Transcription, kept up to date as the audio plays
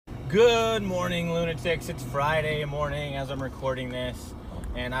Good morning, lunatics. It's Friday morning as I'm recording this,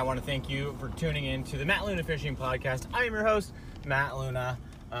 and I want to thank you for tuning in to the Matt Luna Fishing Podcast. I am your host, Matt Luna.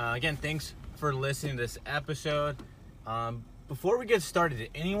 Again, thanks for listening to this episode. Before we get started, did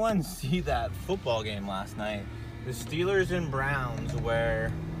anyone see that football game last night? The Steelers and Browns, where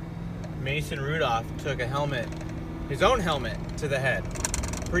Mason Rudolph took his own helmet to the head.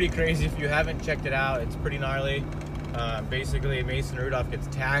 Pretty crazy. If you haven't checked it out, it's pretty gnarly. Basically, Mason Rudolph gets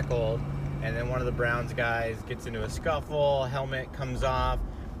tackled, and then one of the Browns guys gets into a scuffle, helmet comes off,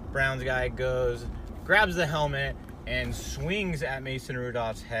 Browns guy goes, grabs the helmet, and swings at Mason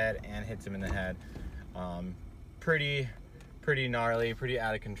Rudolph's head and hits him in the head. Pretty gnarly, pretty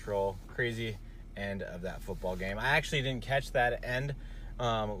out of control, crazy end of that football game. I actually didn't catch that end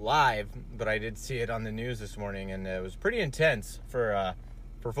live, but I did see it on the news this morning, and it was pretty intense for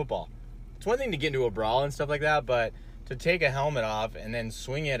football. It's one thing to get into a brawl and stuff like that, but to take a helmet off and then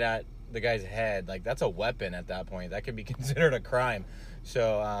swing it at the guy's head, like, that's a weapon at that point. That could be considered a crime.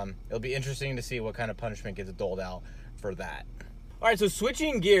 So it'll be interesting to see what kind of punishment gets doled out for that. All right, so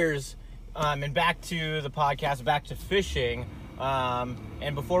switching gears and back to the podcast, back to fishing.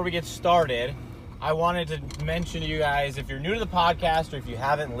 And before we get started, I wanted to mention to you guys, if you're new to the podcast or if you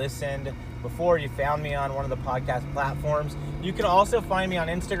haven't listened before, you found me on one of the podcast platforms, you can also find me on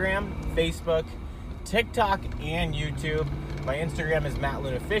Instagram, Facebook, TikTok, and YouTube. My Instagram is Matt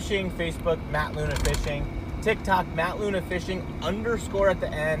Luna Fishing, Facebook, Matt Luna Fishing, TikTok, Matt Luna Fishing _ at the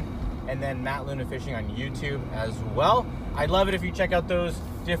end, and then Matt Luna Fishing on YouTube as well. I'd love it if you check out those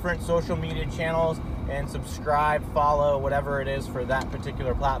different social media channels and subscribe, follow, whatever it is for that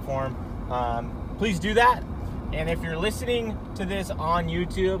particular platform. Please do that. And if you're listening to this on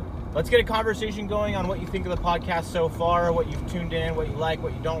YouTube, let's get a conversation going on what you think of the podcast so far, what you've tuned in, what you like,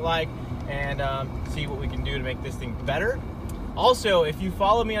 what you don't like, and see what we can do to make this thing better. Also, if you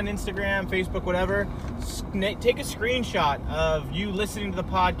follow me on Instagram, Facebook, whatever, take a screenshot of you listening to the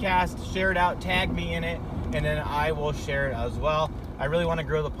podcast, share it out, tag me in it, and then I will share it as well. I really want to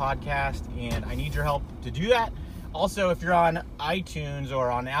grow the podcast, and I need your help to do that. Also, if you're on iTunes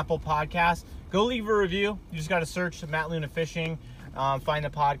or on Apple Podcasts, go leave a review. You just got to search Matt Luna Fishing, find the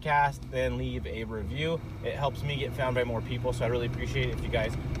podcast, then leave a review. It helps me get found by more people, so I really appreciate it if you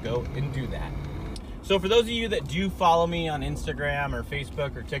guys go and do that. So for those of you that do follow me on Instagram or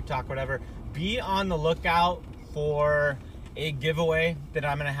Facebook or TikTok, whatever, be on the lookout for a giveaway that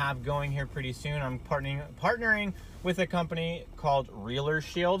I'm going to have going here pretty soon. I'm partnering with a company called Reeler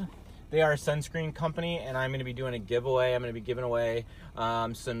Shield. They are a sunscreen company, and I'm going to be doing a giveaway. I'm going to be giving away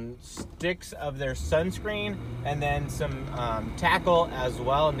some sticks of their sunscreen and then some tackle as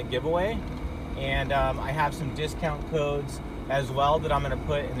well in the giveaway. And I have some discount codes as well that I'm going to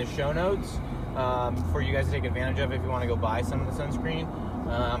put in the show notes for you guys to take advantage of if you want to go buy some of the sunscreen.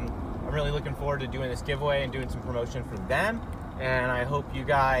 I'm really looking forward to doing this giveaway and doing some promotion for them. And I hope you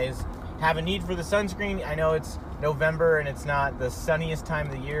guys have a need for the sunscreen. I know it's November and it's not the sunniest time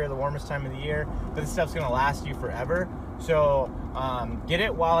of the year, the warmest time of the year, but this stuff's gonna last you forever. So get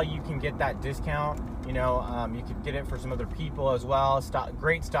it while you can get that discount. You know, you could get it for some other people as well.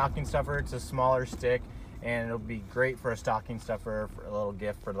 Great stocking stuffer. It's a smaller stick, and it'll be great for a stocking stuffer, for a little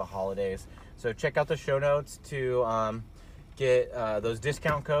gift for the holidays. So check out the show notes to get those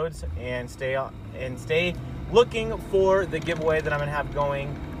discount codes and stay looking for the giveaway that I'm gonna have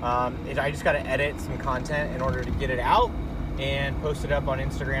going. I just got to edit some content in order to get it out and post it up on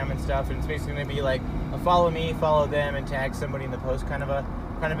Instagram and stuff. And it's basically going to be like a follow me, follow them, and tag somebody in the post kind of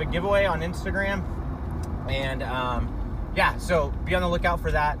a giveaway on Instagram. And yeah, so be on the lookout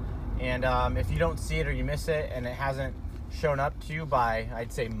for that. And if you don't see it or you miss it and it hasn't shown up to you by,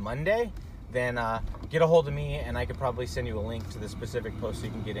 I'd say, Monday, then get a hold of me and I could probably send you a link to the specific post so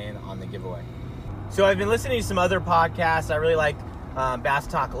you can get in on the giveaway. So I've been listening to some other podcasts. I really like Bass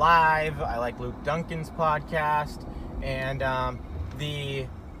Talk Live. I like Luke Duncan's podcast, and the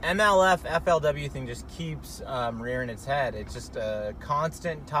MLF FLW thing just keeps rearing its head. It's just a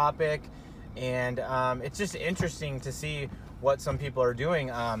constant topic, and it's just interesting to see what some people are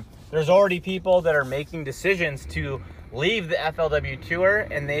doing. There's already people that are making decisions to leave the FLW tour,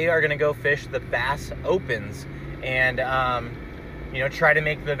 and they are going to go fish the Bass Opens and try to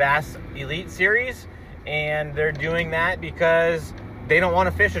make the Bass Elite Series. And they're doing that because they don't want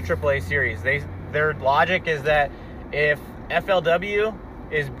to fish a AAA series. Their logic is that if FLW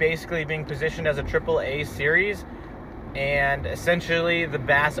is basically being positioned as a AAA series, and essentially the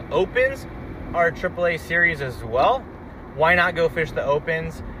Bass Opens are a AAA series as well, why not go fish the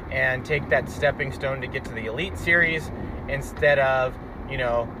Opens and take that stepping stone to get to the Elite Series instead of,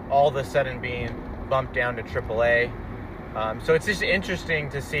 all of a sudden being bumped down to AAA? So it's just interesting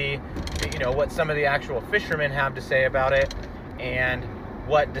to see, what some of the actual fishermen have to say about it and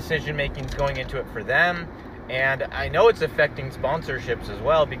what decision making is going into it for them. And I know it's affecting sponsorships as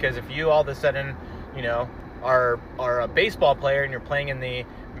well, because if you all of a sudden, are a baseball player and you're playing in the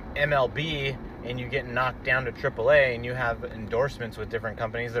MLB and you get knocked down to AAA and you have endorsements with different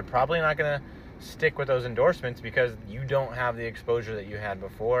companies, they're probably not going to stick with those endorsements because you don't have the exposure that you had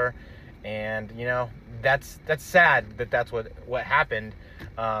before. And that's sad that's what happened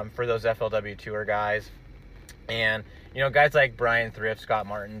for those FLW Tour guys. And guys like Brian Thrift, Scott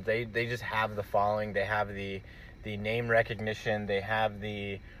Martin, they just have the following, they have the name recognition, they have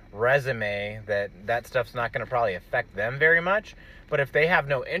the resume that stuff's not going to probably affect them very much. But if they have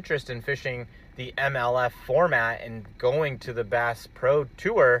no interest in fishing the MLF format and going to the Bass Pro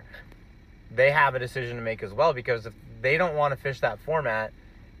Tour, they have a decision to make as well, because if they don't want to fish that format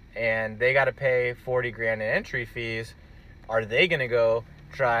and they got to pay $40,000 in entry fees, are they going to go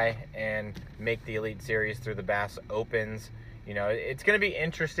try and make the Elite Series through the Bass Opens? It's going to be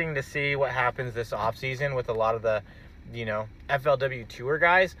interesting to see what happens this off season with a lot of the FLW Tour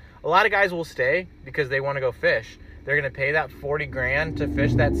guys. A lot of guys will stay because they want to go fish. They're going to pay that $40,000 to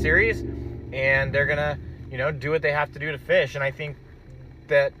fish that series, and they're going to do what they have to do to fish. And I think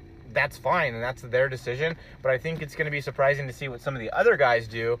that's fine, and that's their decision. But I think it's going to be surprising to see what some of the other guys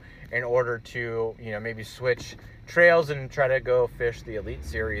do in order to maybe switch trails and try to go fish the Elite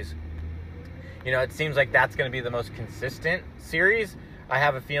Series. It seems like that's going to be the most consistent series. I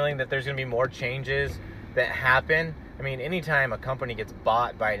have a feeling that there's going to be more changes that happen. I mean, anytime a company gets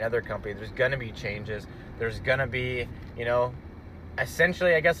bought by another company, there's going to be changes. There's going to be,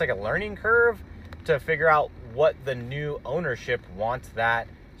 essentially, I guess, like a learning curve to figure out what the new ownership wants that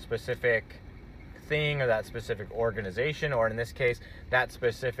specific thing or that specific organization, or in this case, that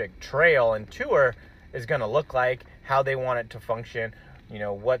specific trail and tour is going to look like, how they want it to function,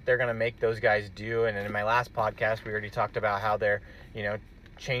 what they're going to make those guys do. And in my last podcast, we already talked about how they're,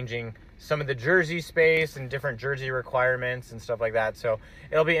 changing some of the jersey space and different jersey requirements and stuff like that. So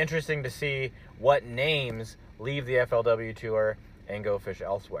it'll be interesting to see what names leave the FLW Tour and go fish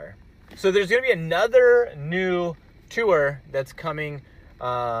elsewhere. So there's going to be another new tour that's coming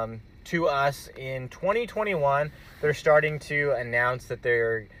to us in 2021. They're starting to announce that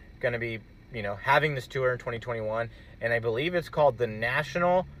they're going to be, having this tour in 2021. And I believe it's called the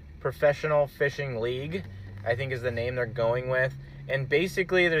National Professional Fishing League, I think is the name they're going with. And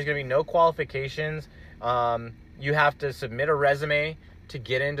basically, there's going to be no qualifications. You have to submit a resume to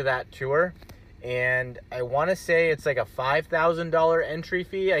get into that tour. And I want to say it's like a $5,000 entry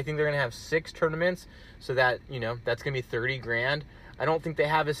fee. I think they're going to have 6 tournaments. So that, that's going to be $30,000. I don't think they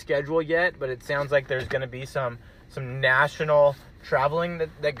have a schedule yet, but it sounds like there's going to be some national traveling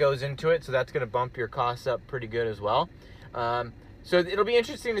that goes into it. So that's going to bump your costs up pretty good as well. So it'll be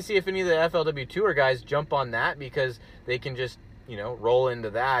interesting to see if any of the FLW Tour guys jump on that, because they can just, roll into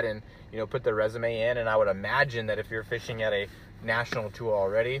that and, put their resume in. And I would imagine that if you're fishing at a national tour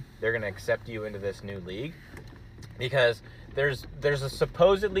already, they're going to accept you into this new league, because there's a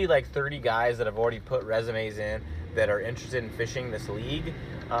supposedly like 30 guys that have already put resumes in that are interested in fishing this league.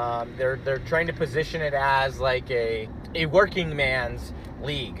 They're trying to position it as like a working man's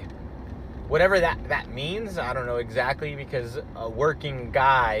league. Whatever that means, I don't know exactly, because a working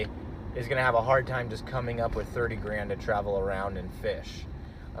guy is going to have a hard time just coming up with $30,000 to travel around and fish.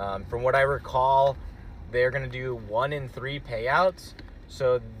 From what I recall, they're going to do 1 in 3 payouts,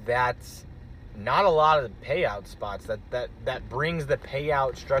 so that's not a lot of payout spots. That brings the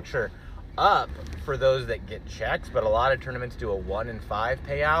payout structure up for those that get checks, but a lot of tournaments do a 1 in 5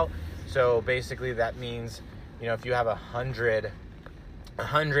 payout. So basically that means, if you have 100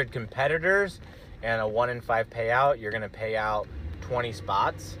 competitors and a 1 in 5 payout, you're going to pay out 20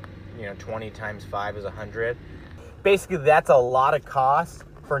 spots. 20 times 5 is 100. Basically, that's a lot of cost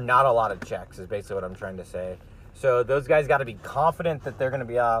for not a lot of checks, is basically what I'm trying to say. So those guys got to be confident that they're going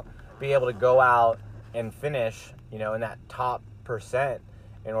to be able to go out and finish, in that top percent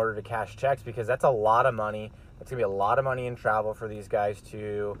in order to cash checks, because that's a lot of money. That's going to be a lot of money in travel for these guys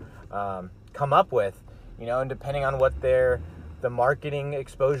to come up with, and depending on what the marketing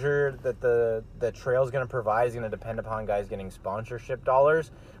exposure that the trail is going to provide is going to depend upon guys getting sponsorship dollars.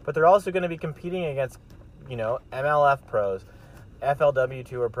 But they're also going to be competing against, MLF pros, FLW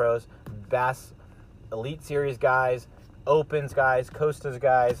Tour pros, Bass Elite Series guys, Opens guys, Costas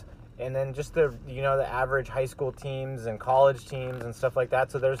guys, and then just the average high school teams and college teams and stuff like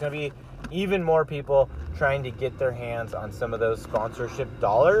that. So there's going to be even more people trying to get their hands on some of those sponsorship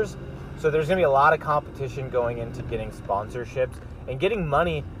dollars. So there's going to be a lot of competition going into getting sponsorships, and getting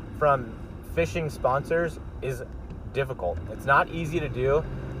money from fishing sponsors is difficult. It's not easy to do,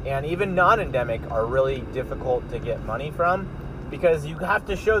 and even non-endemic are really difficult to get money from, because you have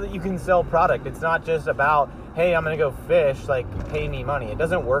to show that you can sell product. It's not just about, hey, I'm gonna go fish, like, pay me money. It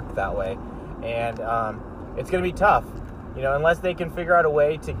doesn't work that way, and it's gonna be tough, unless they can figure out a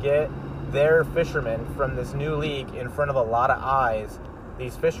way to get their fishermen from this new league in front of a lot of eyes.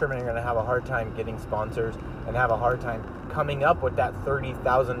 These fishermen are gonna have a hard time getting sponsors and have a hard time coming up with that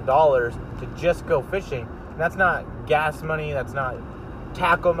 $30,000 to just go fishing. And that's not gas money, that's not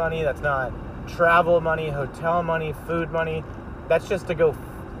tackle money, that's not travel money, hotel money, food money. That's just to go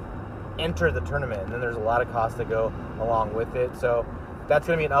enter the tournament, and then there's a lot of costs that go along with it. So that's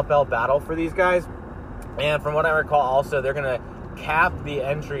going to be an uphill battle for these guys. And from what I recall, also, they're going to cap the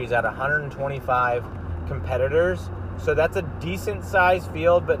entries at 125 competitors. So that's a decent sized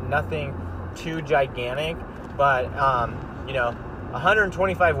field, but nothing too gigantic. But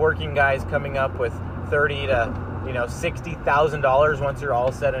 125 working guys coming up with $30,000 to $60,000 once you're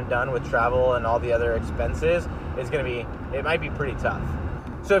all said and done with travel and all the other expenses is going to be, it might be pretty tough.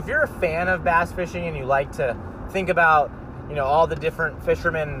 So if you're a fan of bass fishing and you like to think about, all the different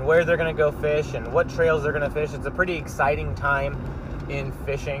fishermen and where they're going to go fish and what trails they're going to fish, it's a pretty exciting time in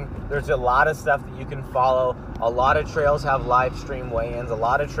fishing. There's a lot of stuff that you can follow. A lot of trails have live stream weigh-ins. A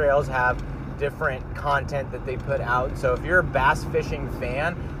lot of trails have different content that they put out. So if you're a bass fishing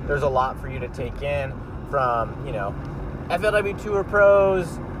fan, there's a lot for you to take in, from, FLW Tour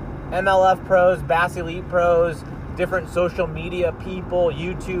pros, MLF pros, Bass Elite pros, different social media people,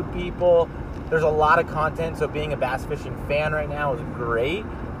 YouTube people. There's a lot of content, so being a bass fishing fan right now is great.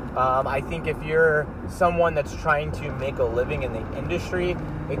 I think if you're someone that's trying to make a living in the industry,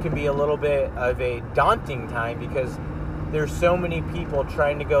 it can be a little bit of a daunting time, because there's so many people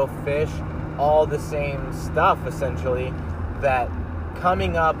trying to go fish all the same stuff, essentially, that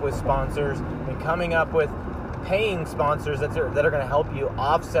coming up with sponsors and coming up with paying sponsors that are going to help you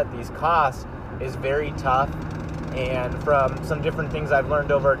offset these costs is very tough. And from some different things I've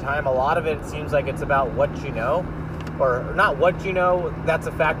learned over time, a lot of it seems like it's about what you know, or not what you know, that's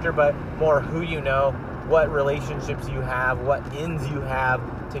a factor, but more who you know, what relationships you have, what ins you have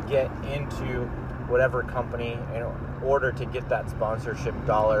to get into whatever company in order to get that sponsorship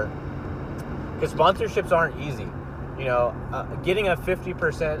dollar. Because sponsorships aren't easy. Getting a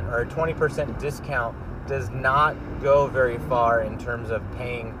 50% or 20% discount does not go very far in terms of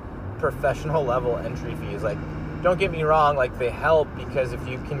paying professional level entry fees. Like, don't get me wrong, like, they help, because if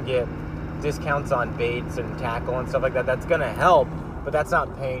you can get discounts on baits and tackle and stuff like that, that's going to help, but that's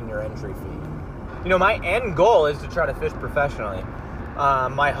not paying your entry fee. My end goal is to try to fish professionally.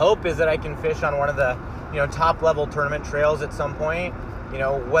 My hope is that I can fish on one of the, top level tournament trails at some point.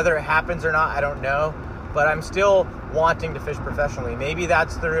 Whether it happens or not, I don't know, but I'm still wanting to fish professionally. Maybe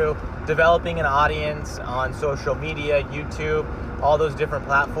that's through developing an audience on social media, YouTube, all those different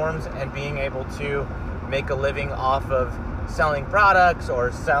platforms, and being able to make a living off of selling products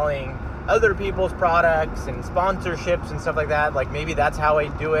or selling other people's products and sponsorships and stuff like that. Like, maybe that's how I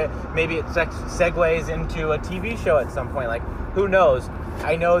do it. Maybe it segues into a TV show at some point. Like, who knows?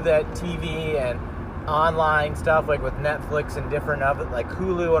 I know that TV and online stuff, like with Netflix and different of it, like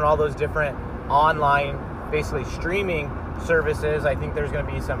Hulu and all those different online, basically streaming services, I think there's going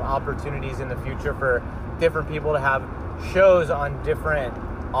to be some opportunities in the future for different people to have shows on different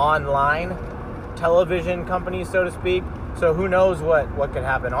online television companies, so to speak. So who knows what could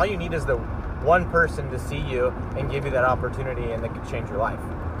happen. All you need is the one person to see you and give you that opportunity, and that could change your life.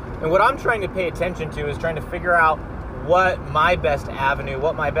 And what I'm trying to pay attention to is trying to figure out what my best avenue,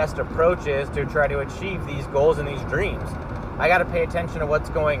 what my best approach is to try to achieve these goals and these dreams. I got to pay attention to what's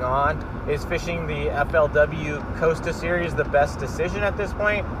going on. Is fishing the FLW Costa Series the best decision at this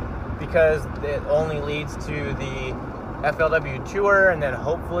point? Because it only leads to the FLW Tour and then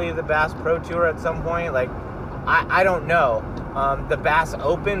hopefully the Bass Pro Tour at some point. Like, I don't know. The Bass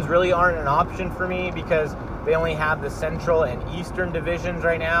Opens really aren't an option for me, because they only have the Central and Eastern divisions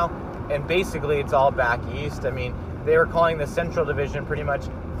right now, and basically it's all back east. I mean, they were calling the Central division pretty much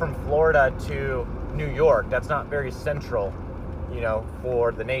from Florida to New York. That's not very central,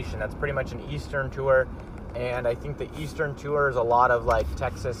 for the nation. That's pretty much an Eastern tour. And I think the Eastern tour is a lot of like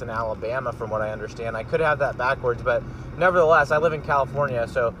Texas and Alabama, from what I understand. I could have that backwards, but nevertheless, I live in California,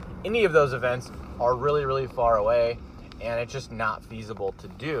 so any of those events are really, really far away, and it's just not feasible to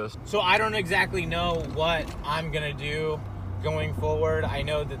do. So I don't exactly know what I'm gonna do going forward. I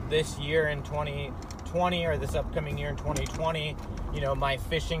know that this year in 2020, or this upcoming year in 2020, my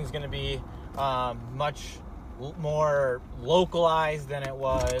fishing is gonna be much more localized than it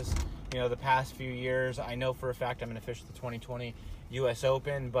was the past few years. I know for a fact I'm going to fish the 2020 US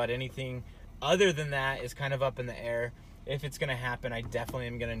Open, but anything other than that is kind of up in the air. If it's going to happen, I definitely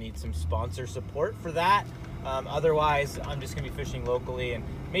am going to need some sponsor support for that. Otherwise, I'm just going to be fishing locally and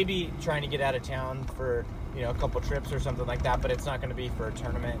maybe trying to get out of town for, a couple trips or something like that, but it's not going to be for a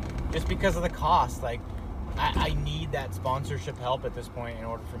tournament just because of the cost. Like, I need that sponsorship help at this point in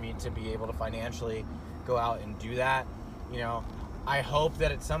order for me to be able to financially go out and do that. I hope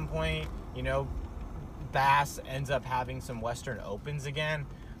that at some point, Bass ends up having some Western Opens again,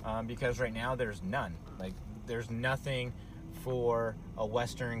 because right now there's none. Like, there's nothing for a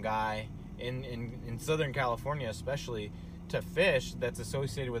Western guy in Southern California, especially, to fish that's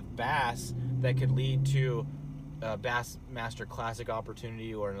associated with bass that could lead to a Bassmaster Classic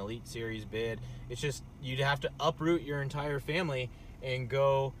opportunity or an Elite Series bid. It's just, you'd have to uproot your entire family and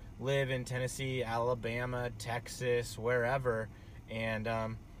go live in Tennessee, Alabama, Texas, wherever, and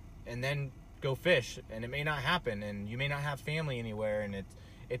then go fish. And it may not happen, and you may not have family anywhere, and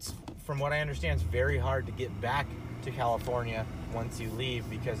it's from what I understand, it's very hard to get back to California once you leave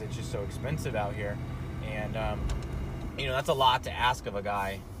because it's just so expensive out here. And that's a lot to ask of a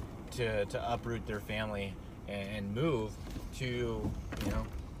guy to uproot their family and move to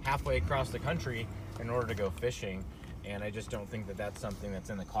halfway across the country in order to go fishing. And I just don't think that that's something that's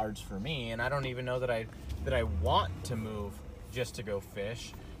in the cards for me. And I don't even know that I want to move just to go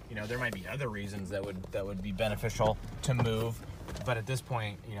fish. There might be other reasons that would be beneficial to move, but at this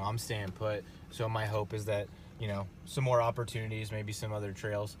point, I'm staying put. So my hope is that, some more opportunities, maybe some other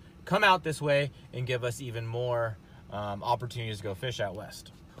trails come out this way and give us even more opportunities to go fish out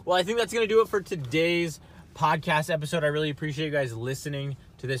west. Well, I think that's going to do it for today's podcast episode. I really appreciate you guys listening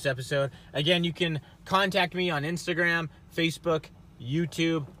to this episode. Again, you can contact me on Instagram, Facebook,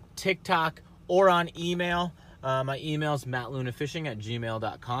 YouTube, TikTok, or on email. My email is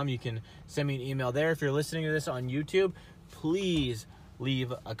mattlunafishing@gmail.com. You can send me an email there. If you're listening to this on YouTube, please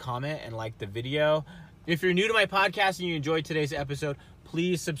leave a comment and like the video. If you're new to my podcast and you enjoyed today's episode,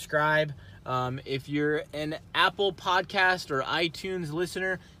 please subscribe. If you're an Apple Podcast or iTunes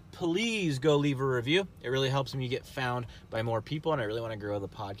listener, please go leave a review. It really helps me get found by more people, and I really want to grow the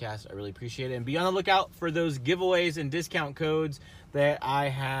podcast. I really appreciate it. And be on the lookout for those giveaways and discount codes that I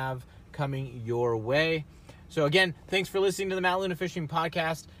have coming your way. So again, thanks for listening to the Matt Luna Fishing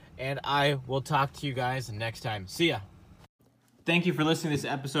Podcast, and I will talk to you guys next time. See ya. Thank you for listening to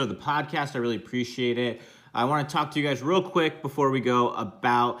this episode of the podcast. I really appreciate it. I want to talk to you guys real quick before we go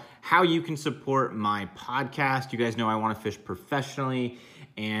about how you can support my podcast. You guys know I want to fish professionally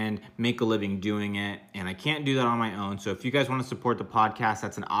and make a living doing it, and I can't do that on my own. So if you guys want to support the podcast,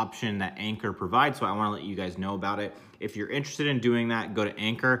 that's an option that Anchor provides, so I want to let you guys know about it. If you're interested in doing that, go to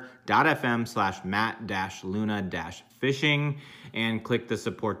anchor.fm/matt-luna-fishing and click the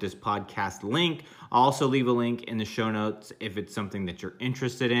support this podcast link. I'll also leave a link in the show notes if it's something that you're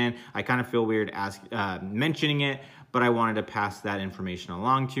interested in. I kind of feel weird mentioning it, but I wanted to pass that information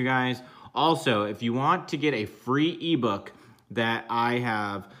along to you guys. Also, if you want to get a free ebook that I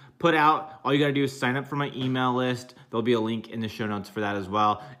have put out, all you got to do is sign up for my email list. There'll be a link in the show notes for that as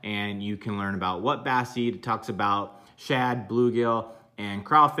well, and you can learn about what bass eat. It talks about shad, bluegill, and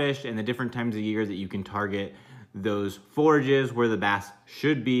crawfish, and the different times of year that you can target those forages where the bass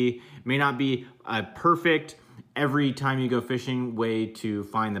should be. It may not be a perfect every time you go fishing way to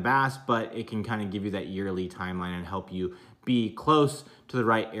find the bass, but it can kind of give you that yearly timeline and help you be close to the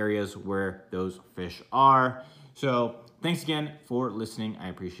right areas where those fish are. So thanks again for listening. I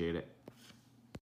appreciate it.